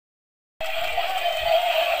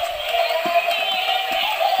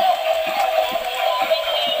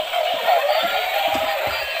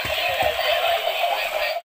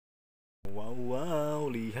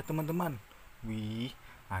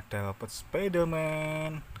dapat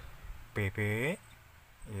Spiderman, BEBEK,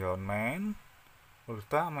 Ironman,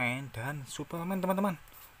 Ultraman, dan Superman teman-teman.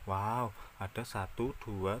 Wow, ada 1,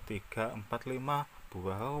 2, 3, 4, 5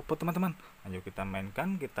 buah robot teman-teman. Ayo kita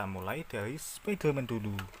mainkan, kita mulai dari Spiderman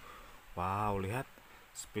dulu. Wow, lihat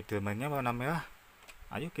Spiderman-nya warna merah.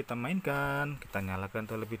 Ayo kita mainkan, kita nyalakan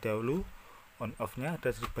terlebih dahulu. On off-nya ada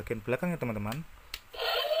di bagian belakang ya teman-teman.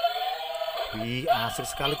 Wih, asik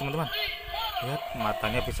sekali teman-teman. Lihat,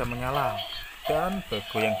 matanya bisa menyala dan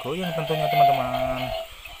bergoyang-goyang tentunya teman-teman.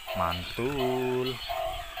 Mantul.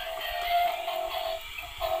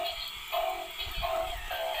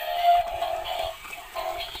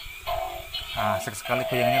 Asik sekali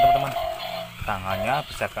goyangnya teman-teman. Tangannya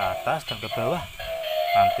bisa ke atas dan ke bawah.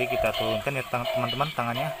 Nanti kita turunkan ya teman-teman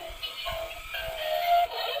tangannya.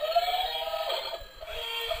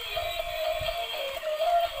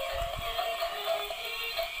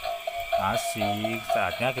 Asik,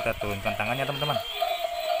 saatnya kita turunkan tangannya teman-teman.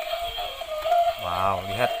 Wow,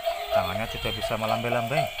 lihat tangannya sudah bisa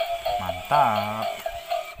melambai-lambai. Mantap.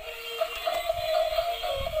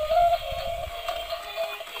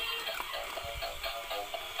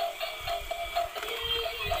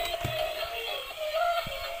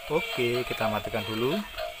 Oke, kita matikan dulu.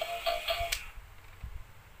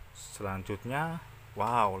 Selanjutnya,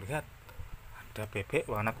 wow, lihat ada bebek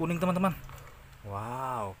warna kuning teman-teman.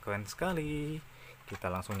 Wow, keren sekali. Kita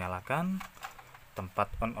langsung nyalakan. Tempat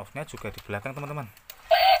on off-nya juga di belakang teman-teman.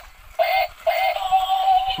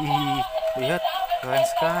 Wih, lihat keren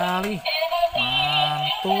sekali.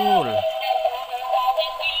 Mantul.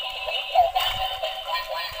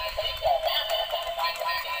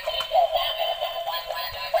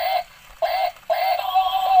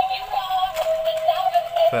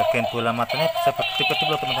 Bagian bola matanya bisa berkedip-kedip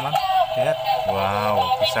loh teman-teman. Lihat, wow,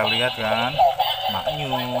 bisa lihat kan,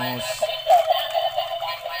 maknyus.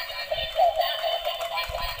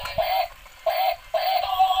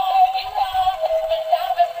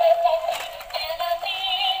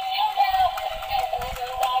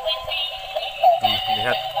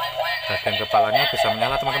 Lihat, bagian kepalanya bisa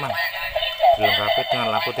menyala teman-teman. Dilengkapi dengan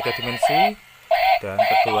lampu 3 dimensi dan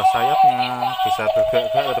kedua sayapnya bisa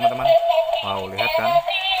bergerak-gerak loh teman-teman. Wow, lihat kan,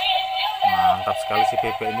 mantap sekali si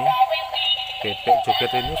bebek ini. Bebek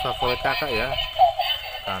joget ini favorit kakak ya,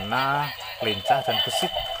 karena lincah dan gesit,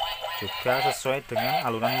 juga sesuai dengan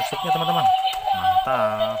alunan musiknya teman-teman.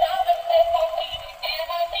 Mantap.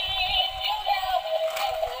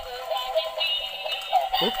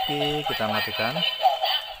 Oke, kita matikan.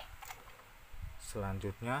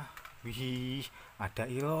 Selanjutnya, wih, ada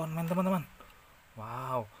Ironman teman-teman.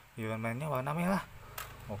 Wow, Ironman-nya warna merah.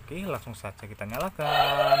 Oke, langsung saja kita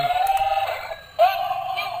nyalakan.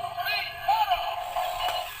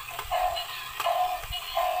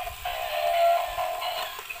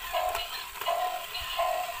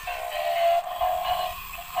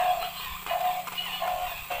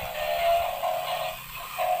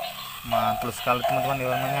 Mantul sekali teman-teman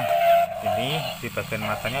Ironman-nya. Ini di bagian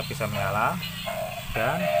matanya bisa menyala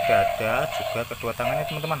dan dada juga kedua tangannya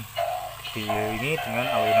teman-teman. Ini dengan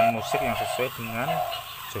alunan musik yang sesuai dengan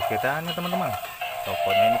jogetannya teman-teman.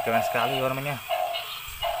 Pokoknya ini keren sekali Ironman-nya.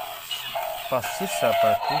 Persis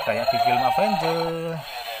seperti kayak di film Avenger.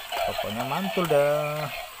 Pokoknya mantul dah.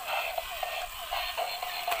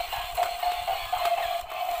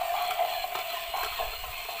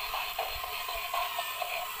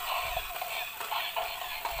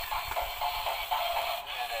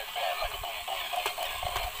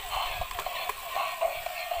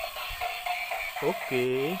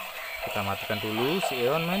 Oke, kita matikan dulu si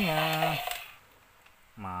Ironman-nya.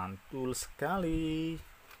 Mantul sekali.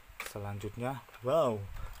 Selanjutnya, wow,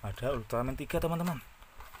 ada Ultraman 3 teman-teman.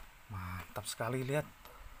 Mantap sekali, lihat.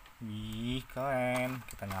 Wih, keren.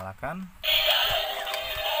 Kita nyalakan.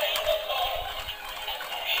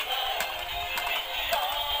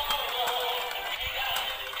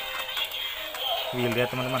 Wih, lihat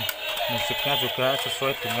teman-teman. Musiknya juga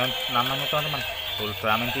sesuai dengan namanya teman-teman.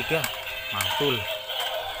 Ultraman 3. Mantul.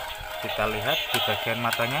 Kita lihat di bagian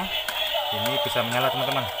matanya ini bisa menyala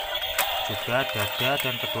teman-teman, juga dada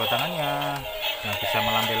dan kedua tangannya yang bisa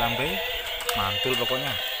melambai-lambai. Mantul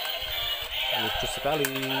pokoknya, lucu sekali.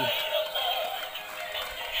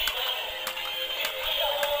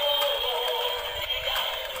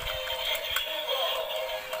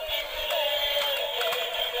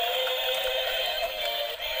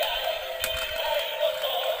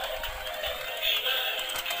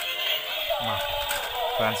 Nah,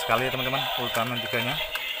 keren sekali ya teman-teman Ultraman 3-nya.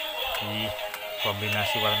 Di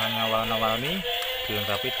kombinasi warnanya warna-warni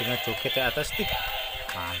dilengkapi dengan joget artistik.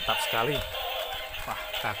 Mantap sekali. Wah,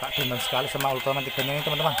 kakak demen sekali sama Ultraman 3-nya ini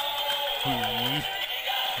teman-teman. Wih,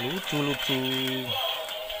 lucu.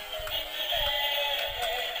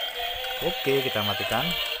 Oke, kita matikan.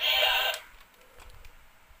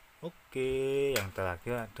 Oke, yang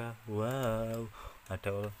terakhir ada, wow,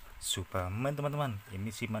 ada Superman teman-teman.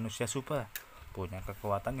 Ini si manusia super, punya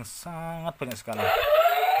kekuatan yang sangat banyak sekali.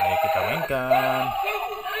 Ayo kita mainkan.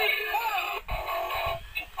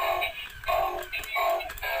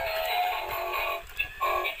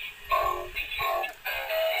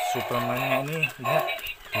 Supermannya ini lihat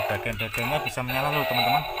di bagian dadanya bisa menyala loh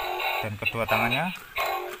teman-teman, dan kedua tangannya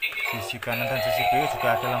sisi kanan dan sisi kiri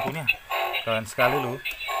juga ada lampunya. Keren sekali loh.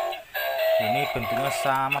 Ini bentuknya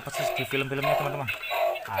sama persis di film-filmnya teman-teman.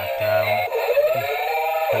 Ada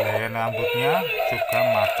helaian rambutnya, juga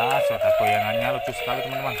mata serta goyangannya lucu sekali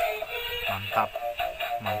teman-teman. Mantap,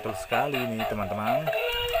 mantul sekali ini teman-teman.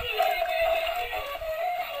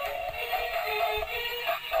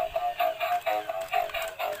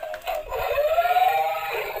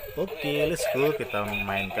 Oke, let's go. Kita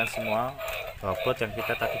mainkan semua robot yang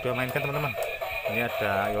kita tadi udah mainkan teman-teman. Ini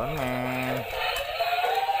ada Ironman,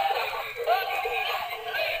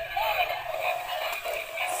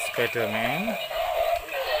 SPIDERMAN,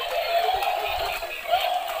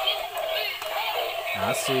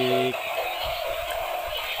 asik,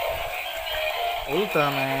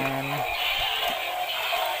 Ultraman,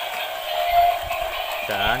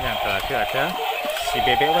 dan yang terakhir ada si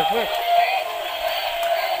BEBEK.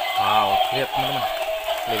 Wow, lihat teman-teman,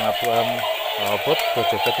 5 buah robot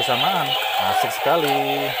berjoget bersamaan, asik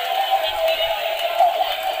sekali.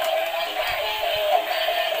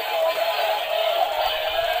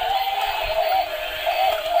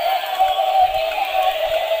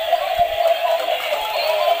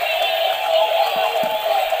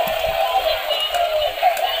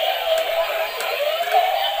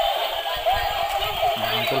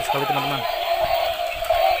 Mantul sekali teman-teman.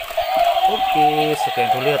 Oke, sekian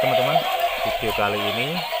dulu ya teman-teman video kali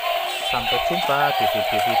ini. Sampai jumpa di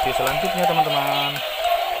video-video selanjutnya teman-teman.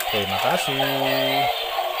 Terima kasih.